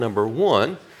number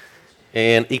 1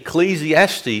 and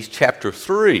Ecclesiastes chapter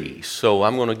 3. So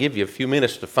I'm going to give you a few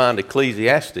minutes to find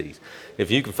Ecclesiastes.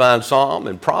 If you can find Psalm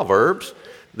and Proverbs,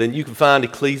 then you can find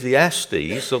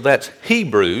Ecclesiastes. So that's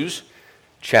Hebrews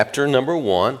chapter number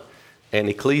 1 and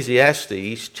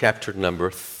Ecclesiastes chapter number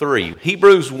 3.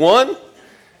 Hebrews 1,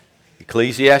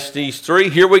 Ecclesiastes 3.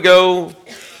 Here we go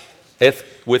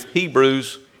with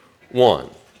Hebrews 1.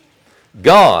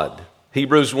 God,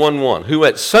 Hebrews 1:1, who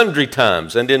at sundry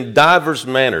times and in divers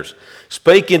manners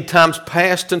spake in times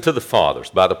past unto the fathers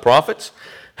by the prophets,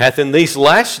 hath in these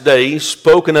last days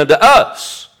spoken unto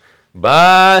us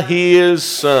by his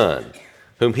Son,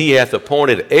 whom he hath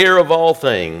appointed heir of all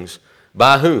things,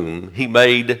 by whom he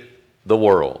made the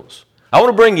worlds. I want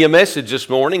to bring you a message this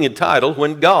morning entitled,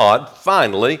 When God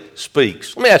Finally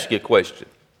Speaks. Let me ask you a question.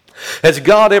 Has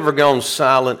God ever gone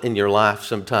silent in your life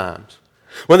sometimes?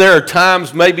 When there are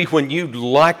times maybe when you'd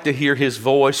like to hear his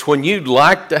voice, when you'd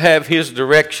like to have his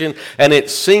direction, and it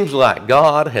seems like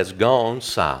God has gone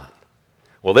silent.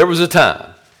 Well, there was a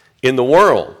time in the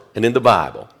world and in the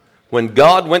Bible when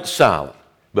God went silent,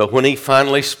 but when he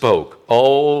finally spoke,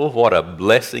 oh, what a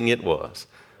blessing it was.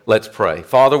 Let's pray.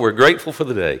 Father, we're grateful for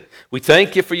the day. We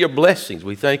thank you for your blessings.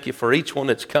 We thank you for each one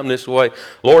that's come this way.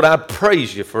 Lord, I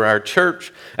praise you for our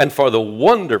church and for the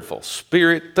wonderful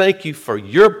Spirit. Thank you for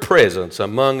your presence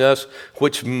among us,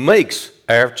 which makes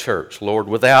our church. Lord,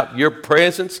 without your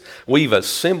presence, we've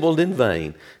assembled in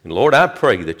vain. And Lord, I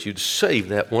pray that you'd save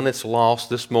that one that's lost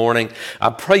this morning. I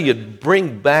pray you'd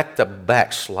bring back the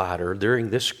backslider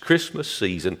during this Christmas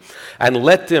season and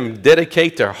let them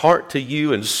dedicate their heart to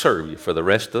you and serve you for the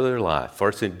rest of their life. For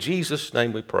it's in Jesus'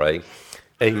 name we pray.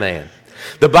 Amen.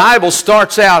 The Bible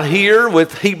starts out here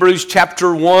with Hebrews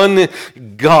chapter 1,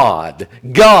 God,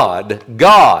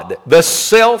 the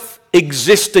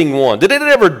self-existing one. Did it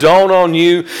ever dawn on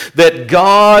you that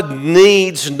God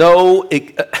needs no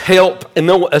help and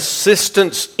no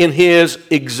assistance in his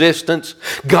existence?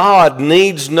 God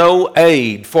needs no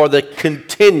aid for the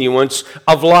continuance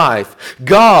of life.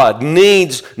 God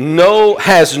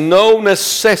has no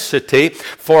necessity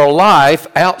for life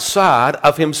outside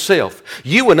of himself.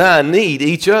 You and I need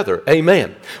each other.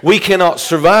 Amen. We cannot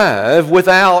survive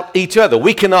without each other.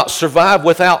 We cannot survive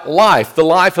without life, the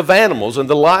life of animals and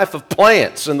the life of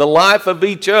plants and the life of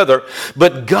each other.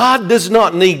 But God does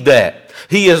not need that.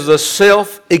 He is the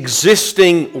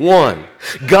self-existing one.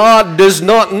 God does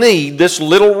not need this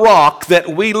little rock that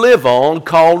we live on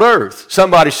called earth.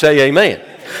 Somebody say amen.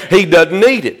 He doesn't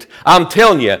need it. I'm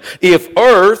telling you, if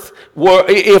the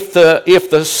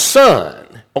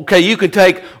sun, okay, you can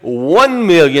take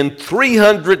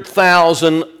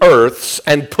 1,300,000 earths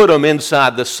and put them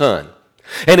inside the sun.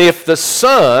 And if the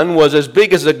sun was as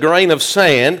big as a grain of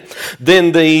sand,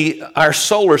 then our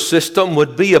solar system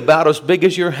would be about as big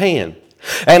as your hand.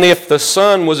 And if the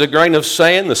sun was a grain of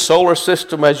sand, the solar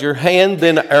system as your hand,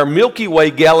 then our Milky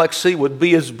Way galaxy would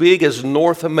be as big as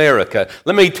North America.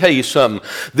 Let me tell you something.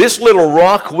 This little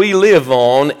rock we live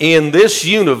on in this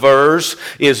universe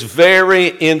is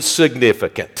very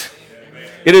insignificant.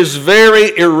 It is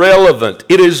very irrelevant.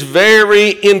 It is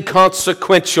very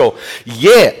inconsequential.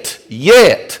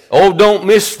 Yet, oh, don't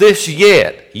miss this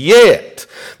yet,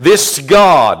 this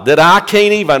God that I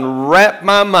can't even wrap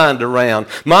my mind around,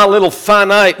 my little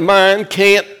finite mind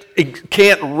can't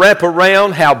wrap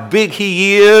around how big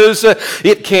he is.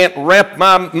 It can't wrap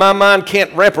my mind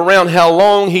can't wrap around how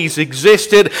long he's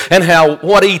existed and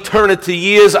what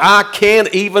eternity is. I can't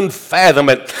even fathom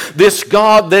it. This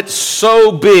God that's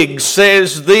so big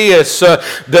says this.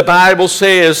 The Bible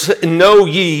says, "Know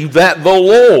ye that the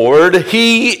Lord,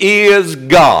 he is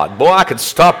God." Boy, I could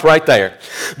stop right there.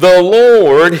 The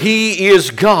Lord, he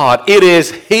is God. It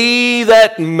is he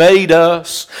that made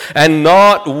us and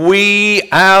not we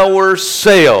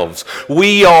ourselves.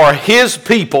 We are his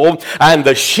people and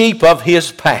the sheep of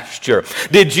his pasture.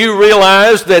 Did you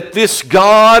realize that this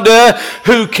God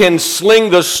who can sling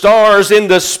the stars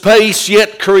into space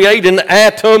yet create an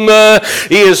atom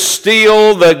is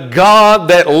still the God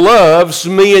that loves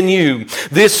me and you?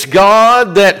 This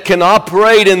God that can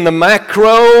operate in the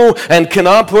macro and can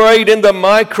operate in the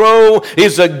micro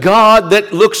is a God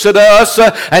that looks at us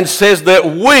and says that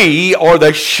we are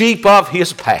the sheep of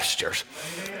his pastures.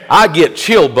 I get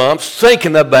chill bumps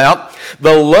thinking about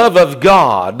the love of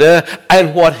God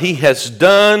and what he has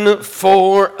done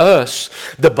for us.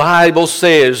 The Bible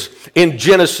says in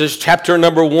Genesis chapter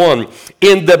number 1,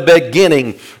 in the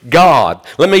beginning, God.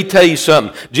 Let me tell you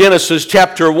something. Genesis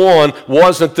chapter 1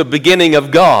 wasn't the beginning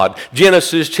of God.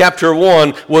 Genesis chapter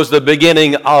 1 was the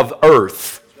beginning of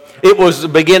earth. It was the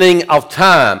beginning of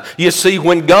time. You see,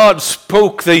 when God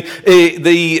spoke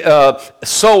the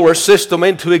solar system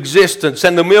into existence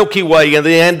and the Milky Way and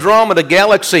the Andromeda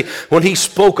Galaxy, when He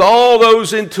spoke all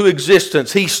those into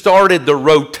existence, He started the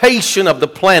rotation of the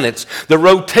planets, the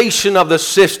rotation of the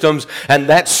systems, and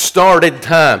that started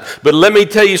time. But let me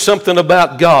tell you something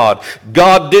about God.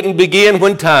 God didn't begin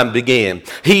when time began.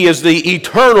 He is the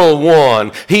eternal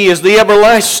one. He is the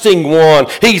everlasting one.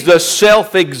 He's the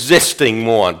self-existing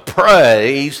one.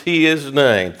 Praise His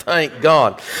name. Thank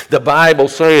God. The Bible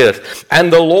says,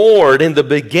 and the Lord in the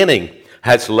beginning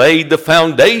has laid the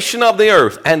foundation of the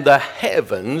earth, and the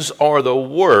heavens are the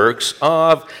works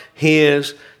of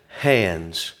His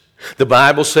hands. The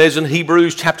Bible says in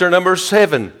Hebrews chapter number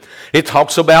 7, it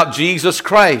talks about Jesus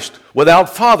Christ without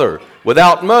father,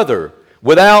 without mother,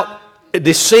 without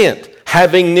descent,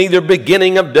 having neither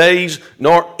beginning of days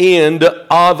nor end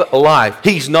of life.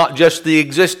 He's not just the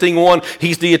existing one.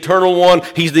 He's the eternal one.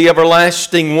 He's the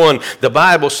everlasting one. The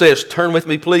Bible says, turn with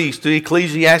me please to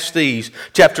Ecclesiastes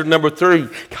chapter number 3.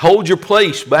 Hold your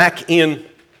place back in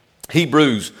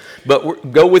Hebrews,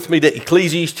 but go with me to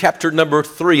Ecclesiastes chapter number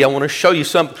 3. I want to show you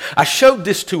something. I showed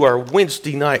this to our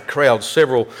Wednesday night crowd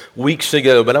several weeks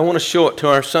ago, but I want to show it to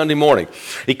our Sunday morning.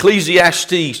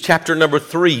 Ecclesiastes chapter number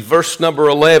 3, verse number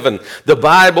 11. The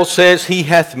Bible says, He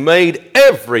hath made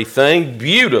everything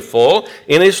beautiful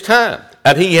in His time,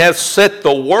 and He hath set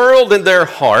the world in their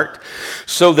heart,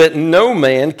 so that no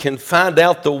man can find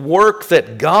out the work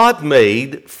that God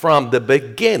made from the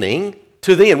beginning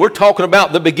to the end. We're talking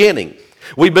about the beginning.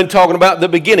 We've been talking about the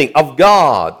beginning of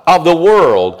God, of the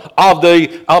world, of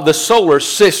the solar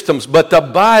systems. But the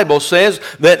Bible says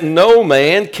that no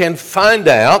man can find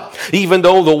out, even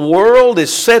though the world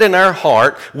is set in our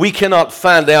heart, we cannot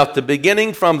find out the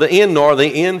beginning from the end, nor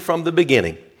the end from the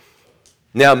beginning.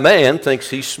 Now, man thinks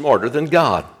he's smarter than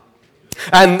God.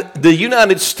 And the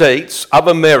United States of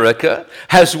America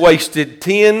has wasted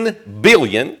 $10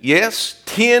 billion, yes,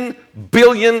 $10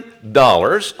 billion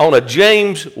on a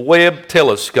James Webb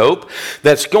telescope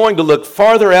that's going to look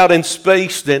farther out in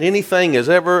space than anything has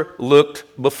ever looked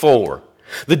before.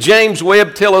 The James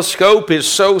Webb telescope is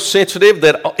so sensitive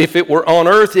that if it were on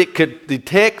Earth, it could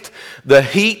detect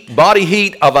the body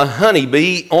heat of a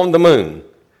honeybee on the moon.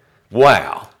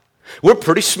 Wow. We're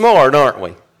pretty smart, aren't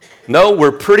we? No,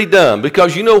 we're pretty dumb,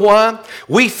 because you know why?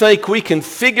 We think we can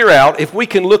figure out, if we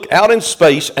can look out in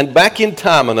space and back in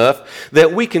time enough,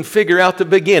 that we can figure out the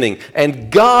beginning.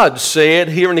 And God said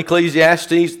here in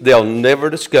Ecclesiastes, they'll never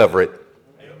discover it.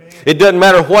 Amen. It doesn't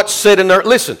matter what's said in there.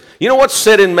 Listen, you know what's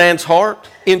said in man's heart?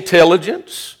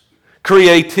 Intelligence,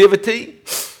 creativity,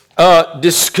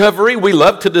 discovery. We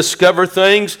love to discover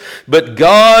things, but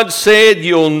God said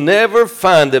you'll never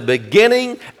find the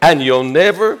beginning and you'll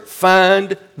never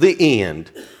find the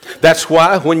end. That's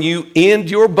why when you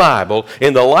end your Bible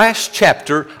in the last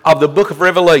chapter of the book of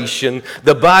Revelation,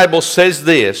 the Bible says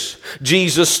this.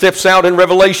 Jesus steps out in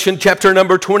Revelation chapter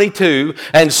number 22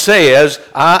 and says,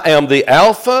 I am the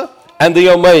Alpha and the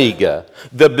Omega,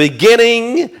 the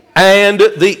beginning and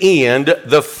the end,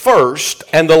 the first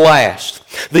and the last.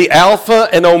 The Alpha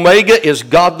and Omega is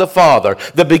God the Father.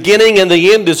 The beginning and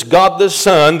the end is God the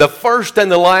Son. The first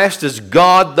and the last is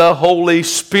God the Holy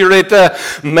Spirit.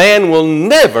 Man will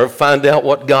never find out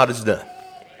what God has done.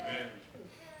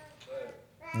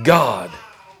 God.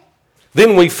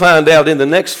 Then we find out in the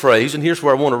next phrase, and here's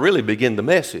where I want to really begin the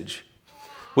message.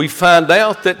 We find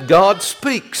out that God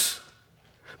speaks.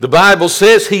 The Bible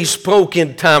says He spoke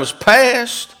in times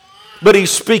past, but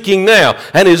He's speaking now,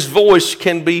 and His voice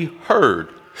can be heard.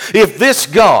 If this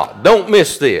God, don't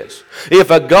miss this, if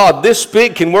a God this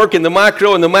big can work in the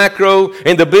micro and the macro,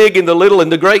 and the big and the little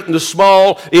and the great and the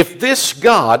small, if this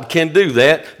God can do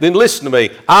that, then listen to me,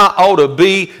 I ought to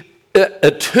be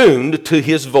attuned to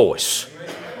His voice.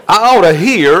 I ought to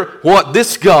hear what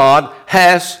this God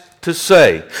has to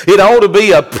say. It ought to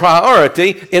be a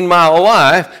priority in my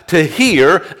life to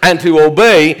hear and to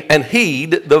obey and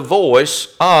heed the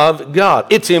voice of God.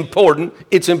 It's important.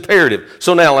 It's imperative.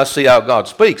 So now let's see how God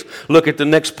speaks. Look at the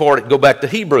next part. Go back to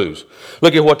Hebrews.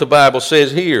 Look at what the Bible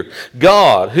says here.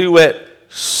 God, who at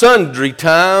sundry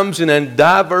times and in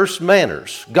diverse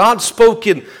manners. God spoke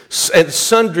at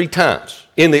sundry times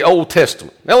in the Old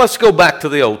Testament. Now let's go back to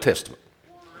the Old Testament.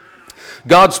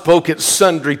 God spoke at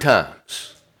sundry times.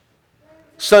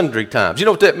 Sundry times. You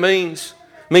know what that means?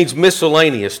 It means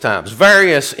miscellaneous times,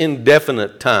 various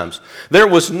indefinite times. There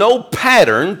was no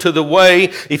pattern to the way,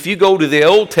 if you go to the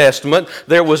Old Testament,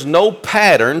 there was no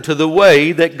pattern to the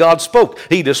way that God spoke.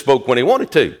 He just spoke when He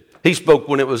wanted to. He spoke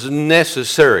when it was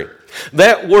necessary.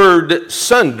 That word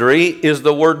sundry is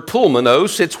the word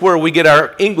pulmonos. It's where we get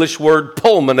our English word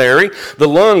pulmonary. The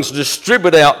lungs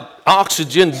distribute out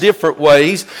oxygen different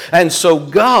ways. And so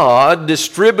God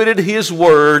distributed His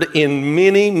word in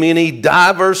many, many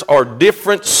diverse or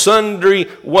different sundry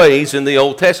ways in the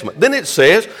Old Testament. Then it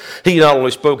says He not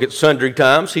only spoke at sundry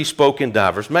times, He spoke in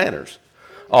diverse manners.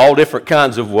 All different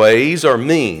kinds of ways or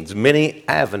means, many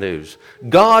avenues.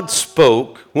 God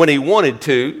spoke when He wanted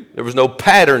to. There was no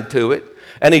pattern to it.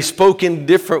 And He spoke in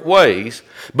different ways.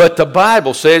 But the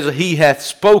Bible says that He hath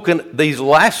spoken these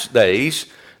last days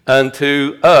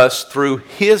unto us through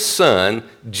His Son,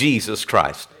 Jesus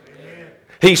Christ. Amen.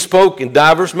 He spoke in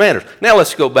diverse manners. Now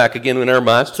let's go back again in our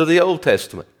minds to the Old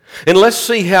Testament. And let's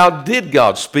see how did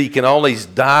God speak in all these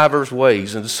diverse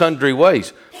ways and sundry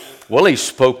ways. Well, He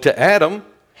spoke to Adam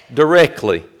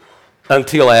directly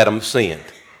until Adam sinned.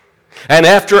 And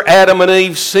after Adam and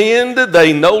Eve sinned,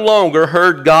 they no longer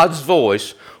heard God's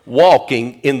voice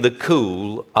walking in the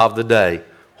cool of the day.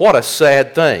 What a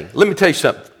sad thing. Let me tell you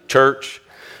something, church.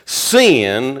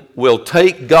 Sin will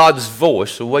take God's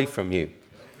voice away from you.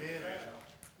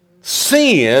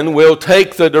 Sin will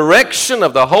take the direction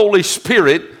of the Holy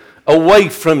Spirit away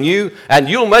from you, and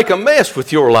you'll make a mess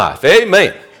with your life.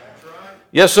 Amen.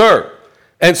 Yes, sir.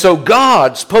 And so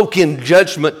God spoke in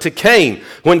judgment to Cain.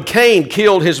 When Cain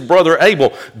killed his brother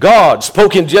Abel, God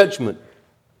spoke in judgment.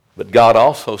 But God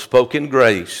also spoke in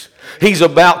grace. He's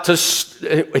about to,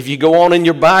 if you go on in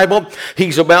your Bible,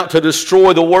 He's about to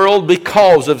destroy the world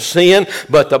because of sin.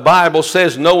 But the Bible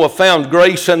says Noah found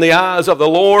grace in the eyes of the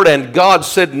Lord. And God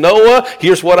said, Noah,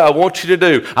 here's what I want you to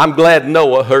do. I'm glad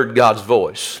Noah heard God's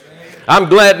voice. I'm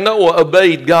glad Noah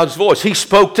obeyed God's voice. He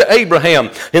spoke to Abraham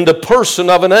in the person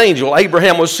of an angel.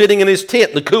 Abraham was sitting in his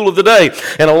tent in the cool of the day,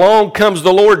 and along comes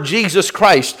the Lord Jesus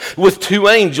Christ with two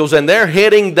angels, and they're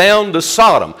heading down to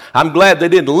Sodom. I'm glad they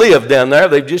didn't live down there.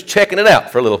 They're just checking it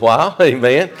out for a little while.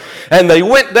 Amen. And they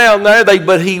went down there,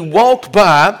 but he walked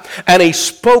by, and he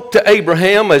spoke to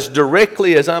Abraham as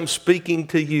directly as I'm speaking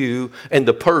to you in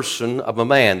the person of a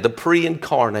man, the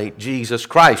pre-incarnate Jesus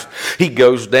Christ. He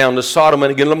goes down to Sodom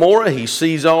and Gomorrah. He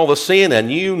sees all the sin,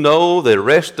 and you know the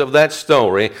rest of that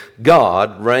story.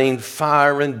 God rained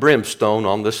fire and brimstone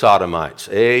on the Sodomites.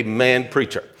 Amen,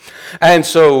 preacher. And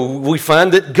so we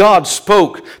find that God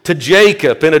spoke to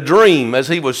Jacob in a dream as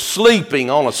he was sleeping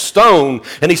on a stone,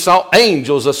 and he saw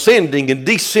angels ascending and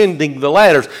descending the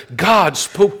ladders. God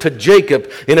spoke to Jacob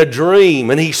in a dream,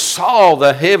 and he saw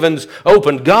the heavens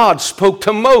open. God spoke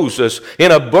to Moses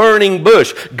in a burning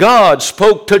bush. God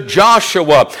spoke to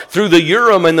Joshua through the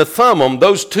Urim and the Thummim.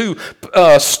 Those two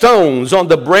stones on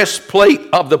the breastplate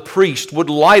of the priest would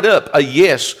light up a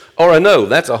yes or a no.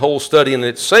 That's a whole study in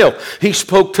itself. He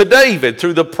spoke to David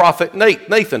through the prophet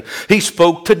Nathan. He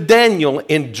spoke to Daniel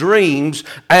in dreams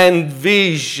and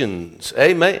visions.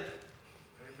 Amen.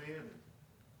 Amen.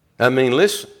 I mean,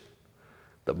 listen.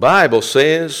 The Bible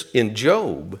says in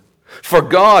Job, for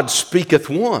God speaketh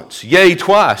once, yea,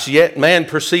 twice, yet man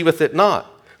perceiveth it not.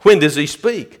 When does he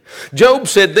speak? Job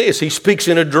said this, he speaks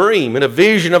in a dream, in a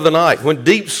vision of the night, when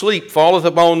deep sleep falleth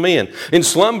upon men, in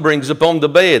slumberings upon the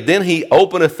bed. Then he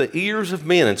openeth the ears of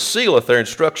men and sealeth their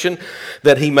instruction,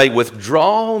 that he may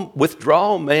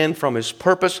withdraw man from his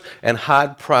purpose and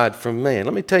hide pride from man.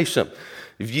 Let me tell you something.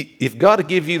 If God will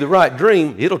give you the right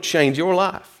dream, it'll change your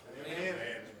life.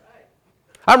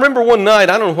 I remember one night,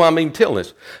 I don't know why I'm even telling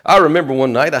this. I remember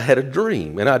one night I had a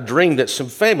dream, and I dreamed that some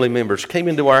family members came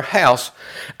into our house,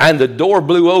 and the door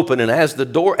blew open, and as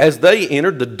they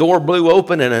entered, the door blew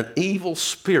open, and an evil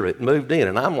spirit moved in.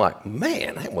 And I'm like,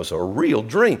 man, that was a real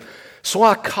dream. So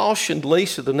I cautioned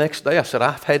Lisa the next day. I said,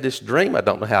 I've had this dream. I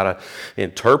don't know how to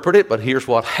interpret it, but here's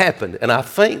what happened. And I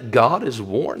think God is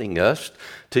warning us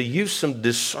to use some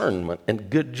discernment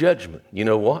and good judgment. You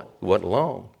know what? It wasn't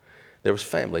long. There was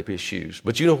family issues.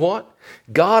 But you know what?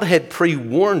 God had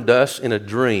pre-warned us in a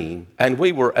dream, and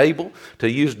we were able to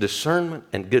use discernment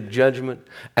and good judgment,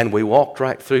 and we walked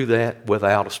right through that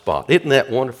without a spot. Isn't that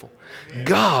wonderful?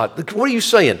 God, what are you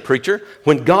saying, preacher?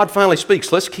 When God finally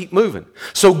speaks, let's keep moving.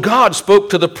 So God spoke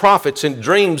to the prophets in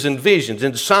dreams and visions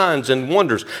and signs and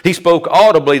wonders. He spoke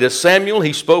audibly to Samuel.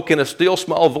 He spoke in a still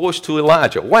small voice to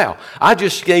Elijah. Wow, I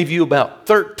just gave you about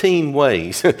 13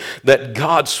 ways that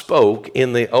God spoke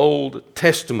in the Old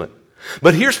Testament.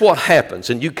 But here's what happens,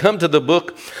 and you come to the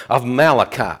book of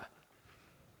Malachi,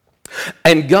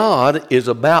 and God is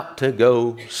about to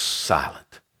go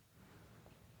silent,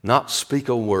 not speak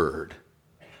a word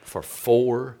for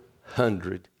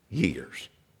 400 years.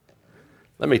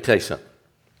 Let me tell you something.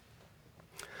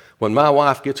 When my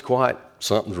wife gets quiet,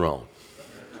 something's wrong.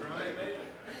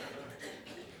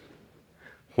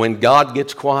 when God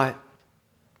gets quiet,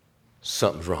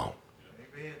 something's wrong.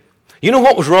 You know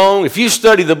what was wrong? If you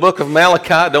study the book of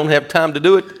Malachi, I don't have time to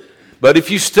do it, but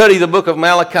if you study the book of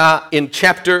Malachi in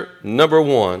chapter number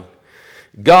 1,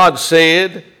 God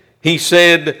said, He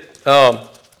said, the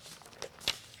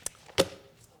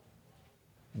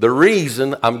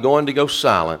reason I'm going to go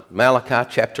silent, Malachi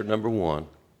chapter number 1,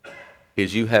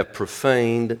 is you have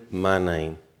profaned my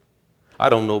name. I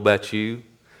don't know about you,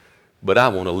 but I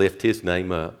want to lift His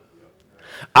name up.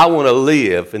 I want to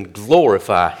live and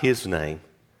glorify His name.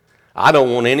 I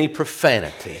don't want any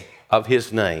profanity of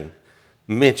His name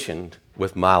mentioned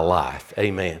with my life.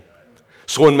 Amen.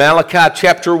 So in Malachi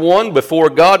chapter 1, before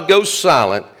God goes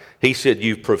silent, He said,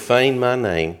 you've profaned my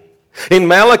name. In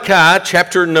Malachi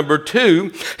chapter number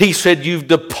 2, He said, you've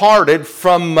departed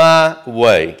from my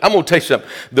way. I'm going to tell you something.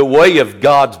 The way of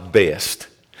God's best.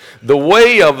 The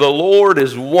way of the Lord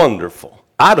is wonderful.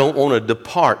 I don't want to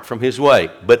depart from His way.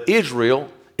 But Israel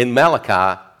in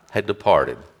Malachi had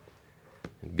departed.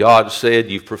 God said,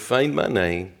 you've profaned my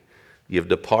name. You've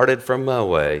departed from my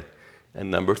way. And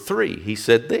number 3, He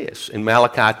said this in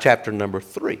Malachi chapter number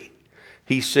 3.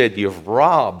 He said, you've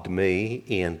robbed me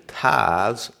in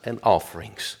tithes and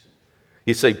offerings.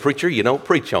 You say, preacher, you don't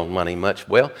preach on money much.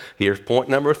 Well, here's point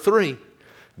number 3.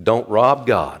 Don't rob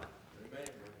God.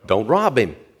 Don't rob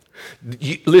Him.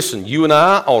 Listen, you and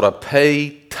I ought to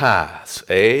pay tithes.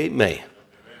 Amen.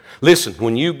 Listen,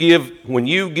 when you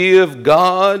give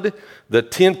God the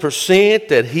 10%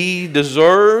 that He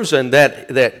deserves and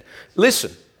that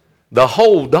listen, the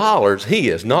whole dollar's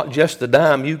His, not just the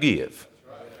dime you give.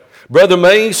 Brother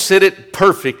May said it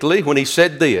perfectly when he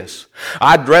said this.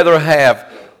 I'd rather have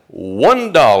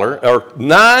 $1 or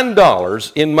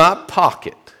 $9 in my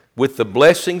pocket with the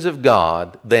blessings of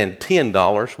God than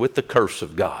 $10 with the curse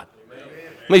of God.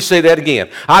 Let me say that again.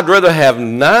 I'd rather have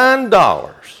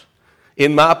 $9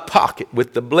 in my pocket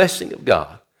with the blessing of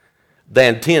God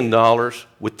than $10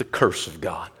 with the curse of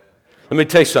God. Let me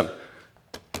tell you something.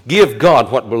 Give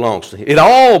God what belongs to Him. It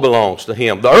all belongs to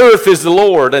Him. The earth is the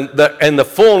Lord and the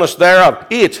fullness thereof.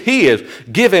 It's His.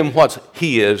 Give Him what's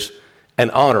His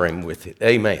and honor Him with it.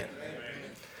 Amen.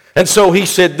 And so He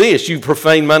said this, you've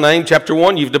profaned my name, chapter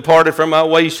 1, you've departed from my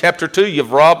ways, chapter 2,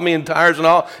 you've robbed me in tithes and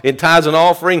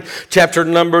offering, chapter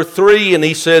number 3, and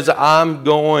He says, I'm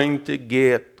going to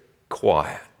get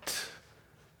quiet.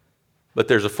 But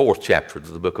there's a 4th chapter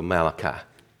to the book of Malachi.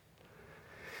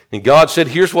 And God said,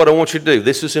 here's what I want you to do.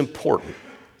 This is important.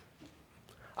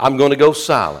 I'm going to go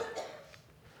silent.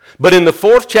 But in the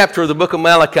 4th chapter of the book of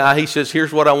Malachi, He says,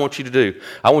 here's what I want you to do.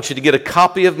 I want you to get a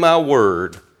copy of my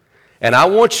word, and I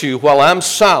want you, while I'm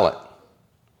silent,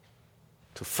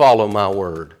 to follow my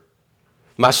word.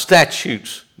 My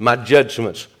statutes, my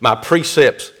judgments, my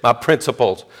precepts, my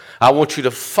principles. I want you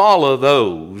to follow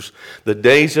those the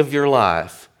days of your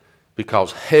life,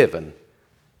 because heaven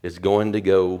is going to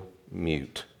go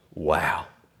mute. Wow.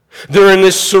 During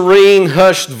this serene,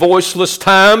 hushed, voiceless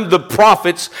time, the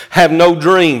prophets have no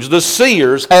dreams. The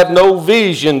seers have no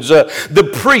visions. The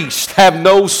priests have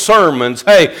no sermons.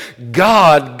 Hey,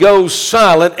 God goes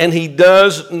silent and He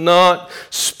does not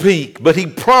speak. But He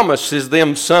promises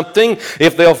them something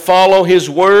if they'll follow His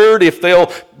word, if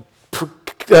they'll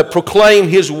proclaim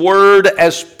His word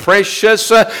as precious,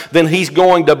 then He's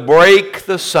going to break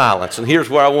the silence. And here's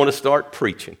where I want to start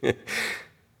preaching.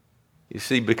 You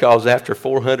see, because after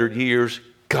 400 years,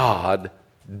 God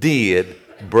did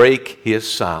break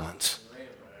His silence.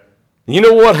 You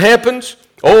know what happens?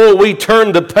 Oh, we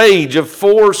turn the page of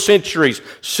 4 centuries,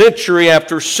 century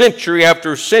after century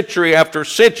after century after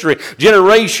century,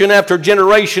 generation after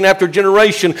generation after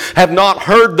generation have not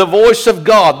heard the voice of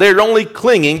God. They're only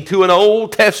clinging to an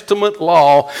Old Testament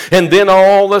law. And then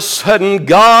all of a sudden,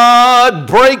 God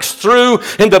breaks through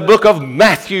in the book of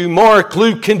Matthew, Mark,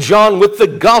 Luke, and John with the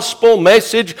gospel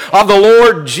message of the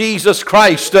Lord Jesus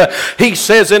Christ. He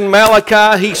says in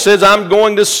Malachi, He says, I'm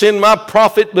going to send my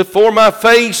prophet before my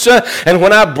face, and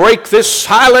when I break this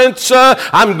silence,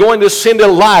 I'm going to send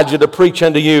Elijah to preach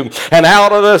unto you. And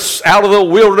out of the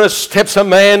wilderness steps a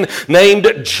man named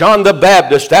John the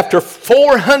Baptist. After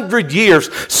 400 years,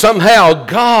 somehow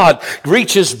God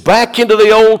reaches back into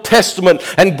the Old Testament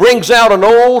and brings out an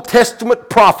Old Testament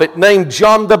prophet named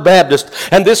John the Baptist.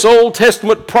 And this Old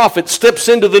Testament prophet steps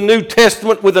into the New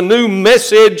Testament with a new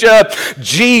message.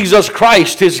 Jesus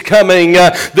Christ is coming.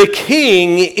 The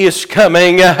King is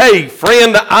coming. Hey,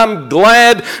 friend, I'm glad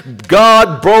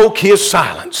God broke His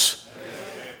silence.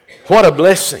 What a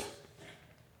blessing.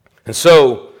 And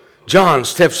so John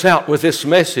steps out with this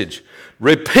message.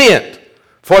 Repent,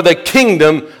 For the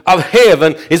kingdom of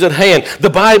heaven is at hand. The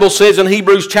Bible says in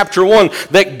Hebrews chapter 1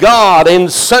 that God in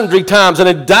sundry times and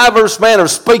in diverse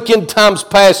manners spake in times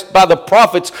past by the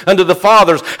prophets unto the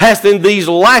fathers, hath in these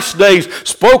last days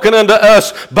spoken unto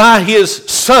us by his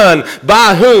Son,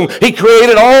 by whom he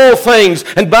created all things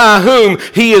and by whom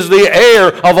he is the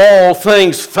heir of all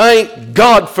things. Thank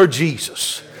God for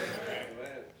Jesus.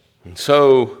 And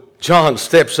so John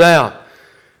steps out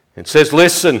and says,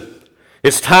 listen,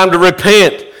 it's time to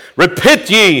repent. Repent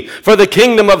ye, for the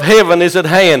kingdom of heaven is at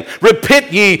hand.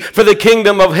 Repent ye, for the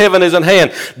kingdom of heaven is at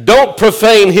hand. Don't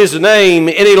profane his name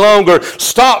any longer.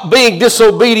 Stop being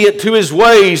disobedient to his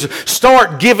ways.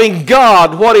 Start giving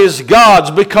God what is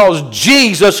God's, because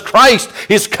Jesus Christ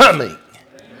is coming.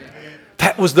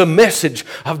 That was the message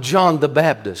of John the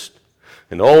Baptist.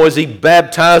 And as he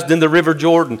baptized in the river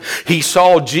Jordan, he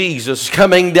saw Jesus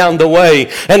coming down the way.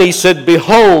 And he said,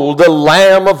 behold, the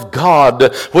Lamb of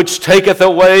God, which taketh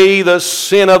away the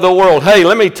sin of the world. Hey,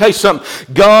 let me tell you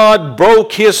something. God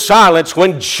broke his silence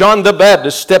when John the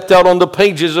Baptist stepped out on the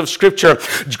pages of Scripture.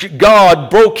 God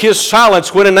broke his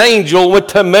silence when an angel went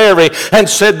to Mary and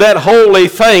said, that holy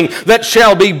thing that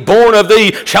shall be born of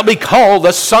thee shall be called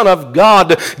the Son of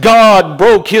God. God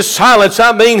broke his silence.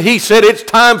 He said, it's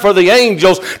time for the angels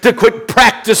to quit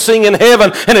practicing in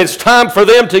heaven, and it's time for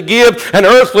them to give an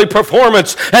earthly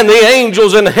performance. And the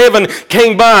angels in heaven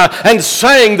came by and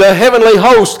sang the heavenly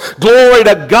host, glory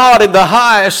to God in the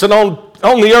highest, and on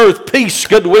the earth peace,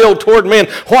 goodwill toward men.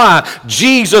 Why?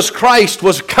 Jesus Christ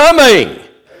was coming.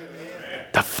 Amen.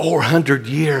 The 400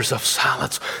 years of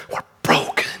silence were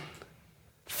broken.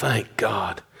 Thank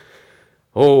God.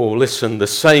 Oh, listen, the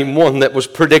same one that was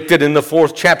predicted in the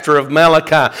 4th chapter of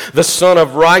Malachi, the Son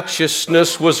of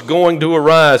Righteousness was going to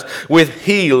arise with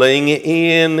healing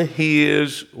in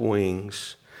his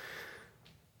wings.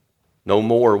 No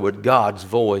more would God's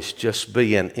voice just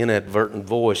be an inadvertent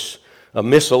voice, a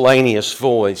miscellaneous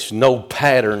voice, no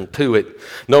pattern to it.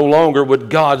 No longer would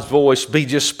God's voice be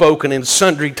just spoken in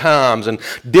sundry times and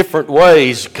different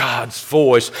ways. God's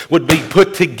voice would be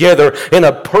put together in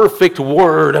a perfect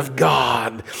word of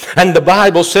God. And the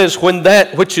Bible says when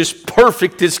that which is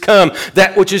perfect is come,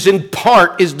 that which is in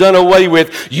part is done away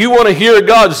with. You want to hear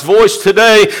God's voice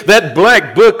today? That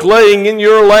black book laying in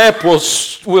your lap will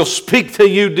speak to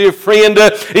you, dear friend,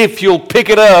 if you'll pick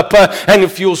it up and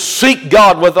if you'll seek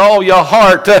God with all your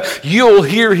heart, you'll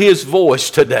hear his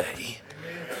voice today.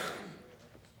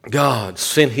 God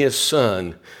sent his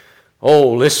Son.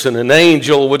 Oh, listen, an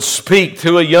angel would speak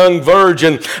to a young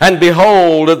virgin, and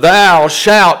behold, thou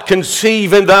shalt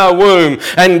conceive in thy womb,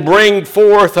 and bring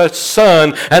forth a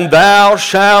son, and thou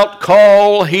shalt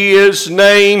call his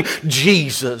name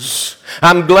Jesus.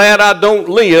 I'm glad I don't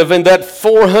live in that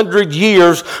 400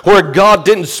 years where God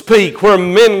didn't speak, where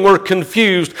men were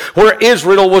confused, where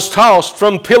Israel was tossed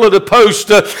from pillar to post.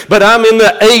 But I'm in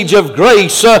the age of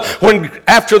grace when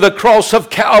after the cross of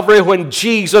Calvary, when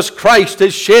Jesus Christ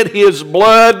has shed his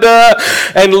blood.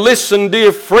 And listen,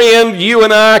 dear friend, you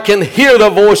and I can hear the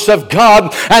voice of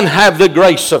God and have the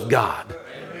grace of God.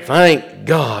 Thank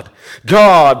God.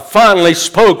 God finally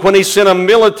spoke when he sent a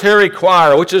military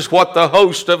choir, which is what the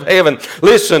host of heaven.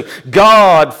 Listen,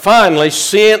 God finally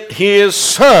sent his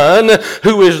Son,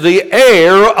 who is the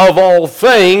heir of all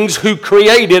things, who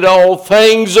created all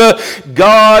things.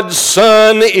 God's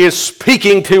Son is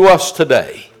speaking to us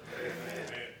today.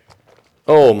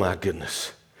 Oh my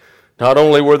goodness. Not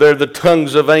only were there the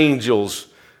tongues of angels,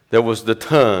 there was the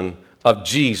tongue of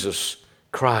Jesus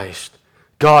Christ.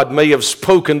 God may have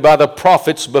spoken by the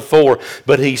prophets before,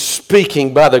 but he's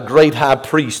speaking by the great high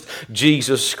priest,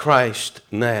 Jesus Christ,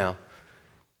 now.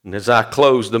 And as I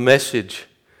close the message,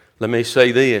 let me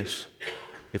say this.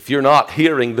 If you're not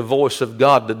hearing the voice of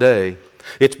God today,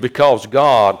 it's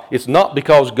not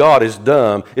because God is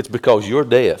dumb, it's because you're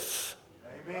deaf.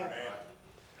 Amen.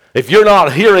 If you're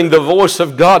not hearing the voice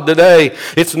of God today,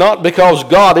 it's not because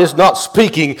God is not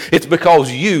speaking, it's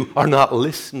because you are not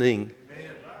listening.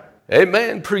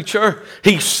 Amen, preacher.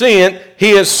 He sent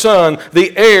his Son,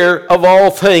 the heir of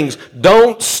all things.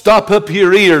 Don't stop up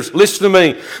your ears. Listen to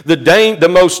me. The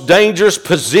most dangerous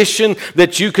position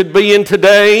that you could be in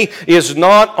today is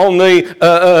not on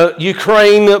the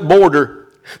Ukraine border.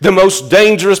 The most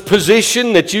dangerous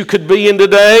position that you could be in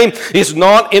today is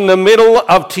not in the middle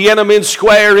of Tiananmen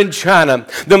Square in China.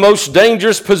 The most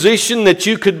dangerous position that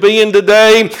you could be in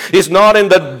today is not in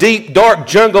the deep, dark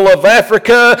jungle of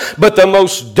Africa, but the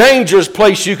most dangerous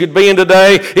place you could be in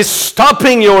today is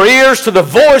stopping your ears to the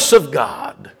voice of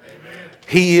God. Amen.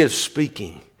 He is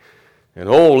speaking. And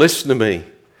oh, listen to me.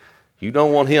 You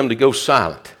don't want him to go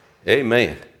silent.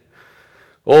 Amen.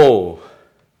 Oh,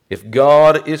 If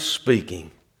God is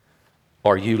speaking,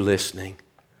 are you listening?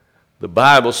 The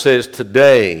Bible says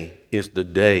today is the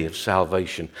day of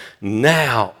salvation.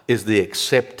 Now is the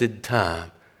accepted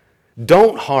time.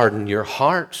 Don't harden your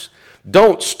hearts.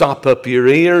 Don't stop up your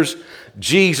ears.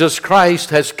 Jesus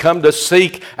Christ has come to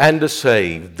seek and to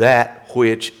save that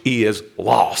which is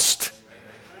lost.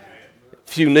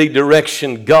 If you need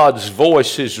direction, God's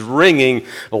voice is ringing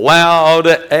loud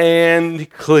and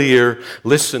clear.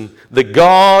 Listen, the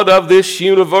God of this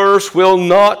universe will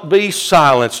not be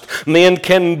silenced. Men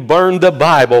can burn the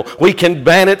Bible. We can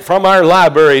ban it from our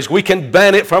libraries. We can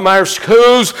ban it from our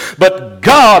schools. But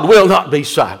God will not be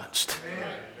silenced.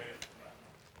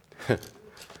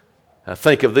 I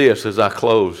think of this as I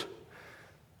close.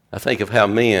 I think of how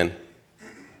men,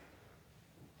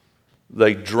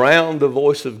 they drown the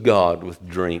voice of God with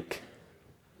drink.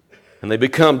 And they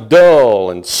become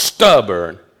dull and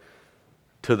stubborn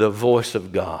to the voice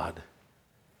of God.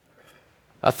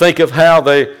 I think of how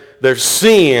their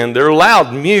sin, their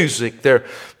loud music, their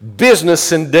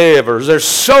business endeavors. There's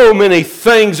so many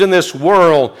things in this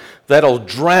world that'll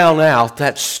drown out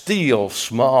that still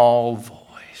small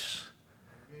voice.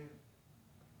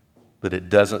 But it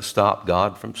doesn't stop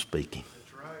God from speaking.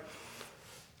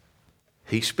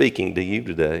 He's speaking to you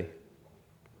today.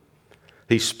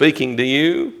 He's speaking to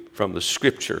you from the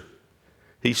Scripture.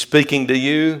 He's speaking to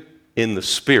you in the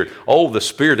Spirit. Oh, the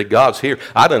Spirit of God's here.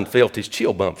 I done felt His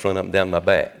chill bumps run up and down my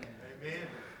back. Amen.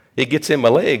 It gets in my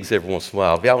legs every once in a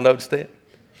while. Have y'all noticed that?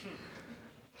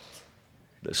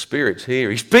 The Spirit's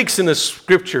here. He speaks in the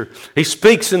Scripture. He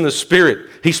speaks in the Spirit.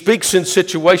 He speaks in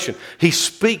situation. He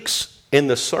speaks in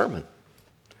the sermon.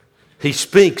 He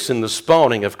speaks in the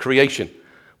spawning of creation.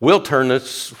 We'll turn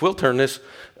this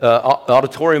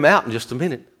auditorium out in just a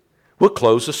minute. We'll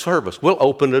close the service. We'll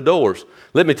open the doors.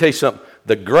 Let me tell you something.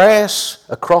 The grass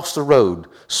across the road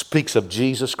speaks of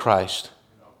Jesus Christ.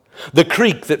 The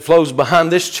creek that flows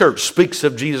behind this church speaks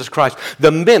of Jesus Christ.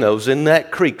 The minnows in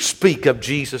that creek speak of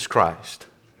Jesus Christ.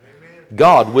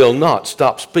 God will not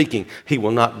stop speaking. He will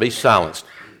not be silenced.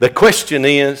 The question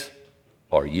is,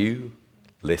 are you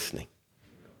listening?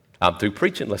 I'm through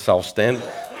preaching. Let's all stand.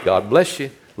 God bless you.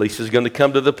 Lisa's going to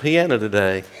come to the piano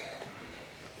today.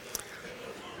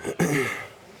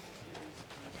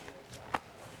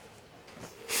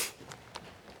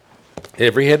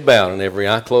 Every head bowed and every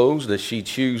eye closed as she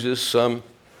chooses some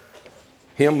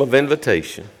hymn of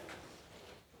invitation.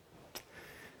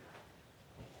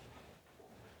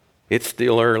 It's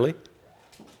still early.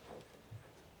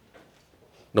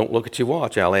 Don't look at your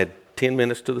watch. I'll add 10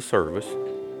 minutes to the service.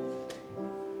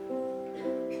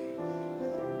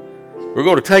 We're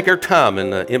going to take our time in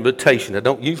the invitation. I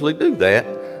don't usually do that.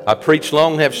 I preach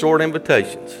long and have short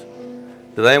invitations.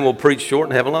 Today we'll preach short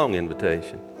and have a long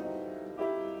invitation.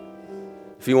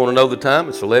 If you want to know the time,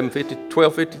 it's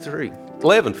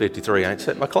 11:53. I ain't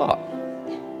set my clock.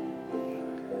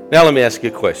 Now let me ask you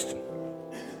a question.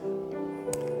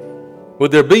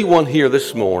 Would there be one here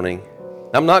this morning?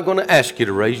 I'm not going to ask you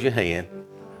to raise your hand.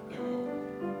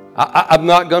 I'm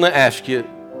not going to ask you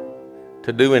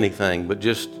to do anything, but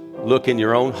just look in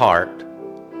your own heart.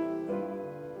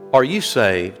 Are you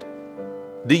saved?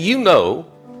 Do you know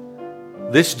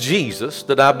this Jesus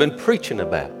that I've been preaching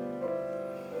about?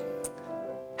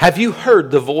 Have you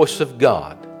heard the voice of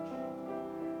God?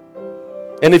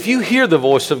 And if you hear the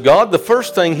voice of God, the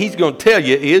first thing He's going to tell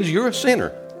you is you're a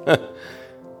sinner.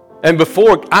 And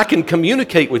before I can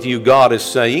communicate with you, God is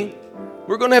saying,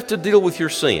 we're going to have to deal with your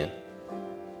sin.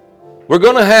 We're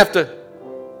going to have to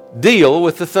deal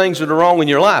with the things that are wrong in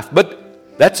your life.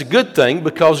 But that's a good thing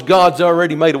because God's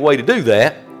already made a way to do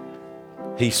that.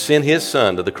 He sent His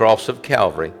Son to the cross of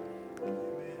Calvary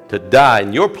to die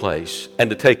in your place and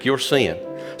to take your sin.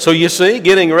 So you see,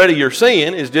 getting rid of your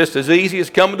sin is just as easy as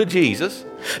coming to Jesus.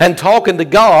 And talking to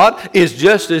God is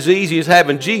just as easy as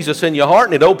having Jesus in your heart,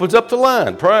 and it opens up the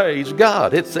line. Praise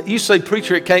God. You say,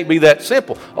 preacher, it can't be that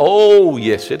simple. Oh,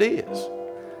 yes, it is.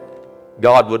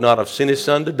 God would not have sent His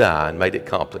Son to die and made it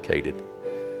complicated.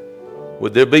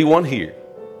 Would there be one here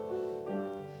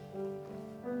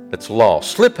that's lost?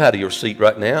 Slip out of your seat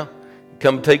right now.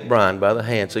 Come take Brian by the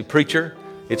hand. Say, preacher,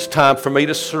 it's time for me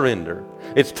to surrender.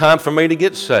 It's time for me to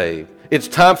get saved. It's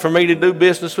time for me to do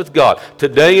business with God.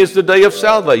 Today is the day of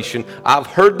salvation. I've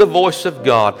heard the voice of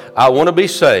God. I want to be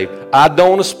saved. I don't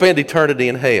want to spend eternity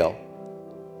in hell.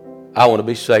 I want to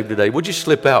be saved today. Would you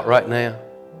slip out right now?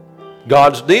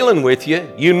 God's dealing with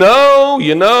you. You know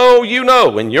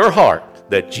in your heart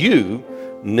that you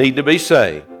need to be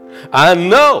saved. I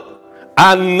know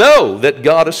that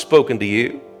God has spoken to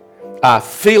you. I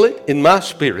feel it in my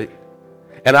spirit.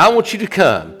 And I want you to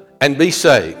come and be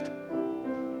saved.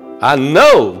 I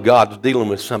know God's dealing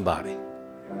with somebody.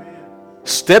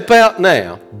 Step out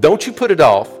now. Don't you put it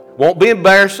off. Won't be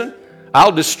embarrassing.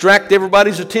 I'll distract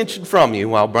everybody's attention from you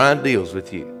while Brian deals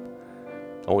with you.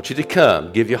 I want you to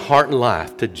come, give your heart and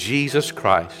life to Jesus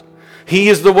Christ. He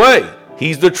is the way.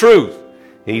 He's the truth.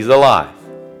 He's the life.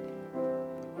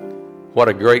 What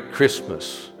a great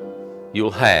Christmas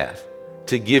you'll have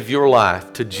to give your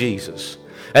life to Jesus.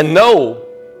 And know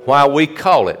why we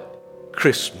call it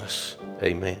Christmas.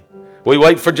 Amen. We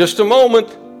wait for just a moment.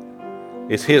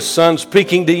 Is His Son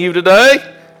speaking to you today?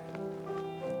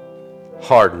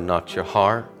 Harden not your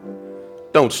heart.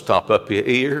 Don't stop up your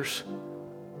ears.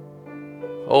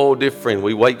 Oh, dear friend,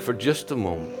 we wait for just a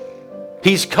moment.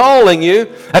 He's calling you.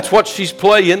 That's what she's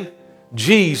playing.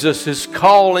 Jesus is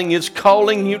calling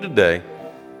you today.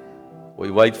 We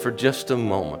wait for just a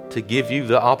moment to give you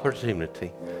the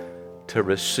opportunity to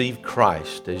receive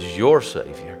Christ as your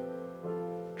Savior.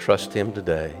 Trust Him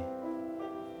today.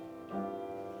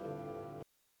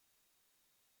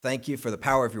 Thank you for the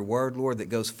power of your word, Lord, that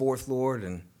goes forth, Lord.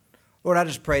 And Lord, I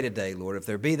just pray today, Lord, if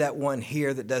there be that one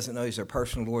here that doesn't know He's our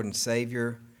personal Lord and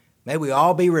Savior, may we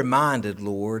all be reminded,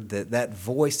 Lord, that that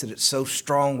voice that it's so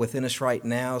strong within us right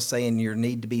now saying you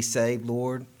need to be saved,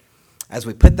 Lord, as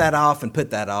we put that off,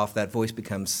 that voice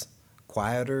becomes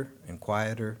quieter and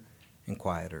quieter and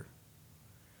quieter.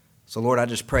 So, Lord, I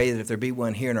just pray that if there be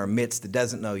one here in our midst that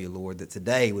doesn't know you, Lord, that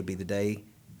today would be the day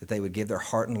that they would give their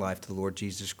heart and life to the Lord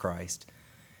Jesus Christ.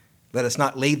 Let us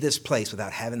not leave this place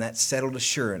without having that settled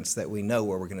assurance that we know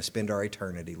where we're going to spend our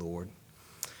eternity, Lord.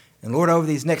 And Lord, over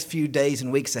these next few days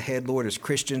and weeks ahead, Lord, as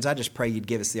Christians, I just pray you'd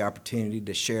give us the opportunity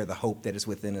to share the hope that is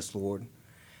within us, Lord.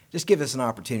 Just give us an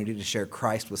opportunity to share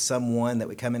Christ with someone that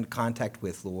we come into contact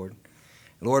with, Lord.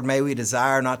 Lord, may we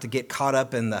desire not to get caught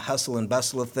up in the hustle and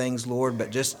bustle of things, Lord,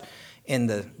 but just in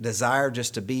the desire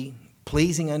just to be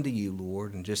pleasing unto you,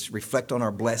 Lord, and just reflect on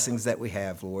our blessings that we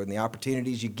have, Lord, and the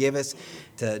opportunities you give us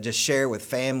to just share with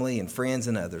family and friends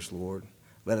and others, Lord.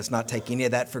 Let us not take any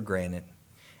of that for granted.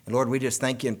 And Lord, we just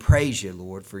thank you and praise you,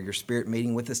 Lord, for your Spirit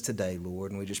meeting with us today,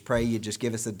 Lord. And we just pray you just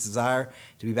give us a desire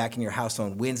to be back in your house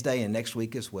on Wednesday and next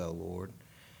week as well, Lord.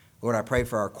 Lord, I pray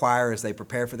for our choir as they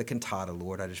prepare for the cantata,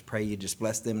 Lord. I just pray you just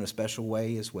bless them in a special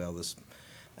way as well this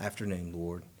afternoon,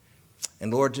 Lord.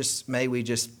 And Lord, just may we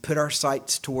just put our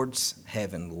sights towards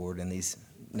heaven, Lord, in these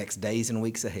next days and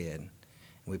weeks ahead. And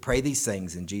we pray these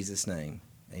things in Jesus' name.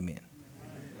 Amen.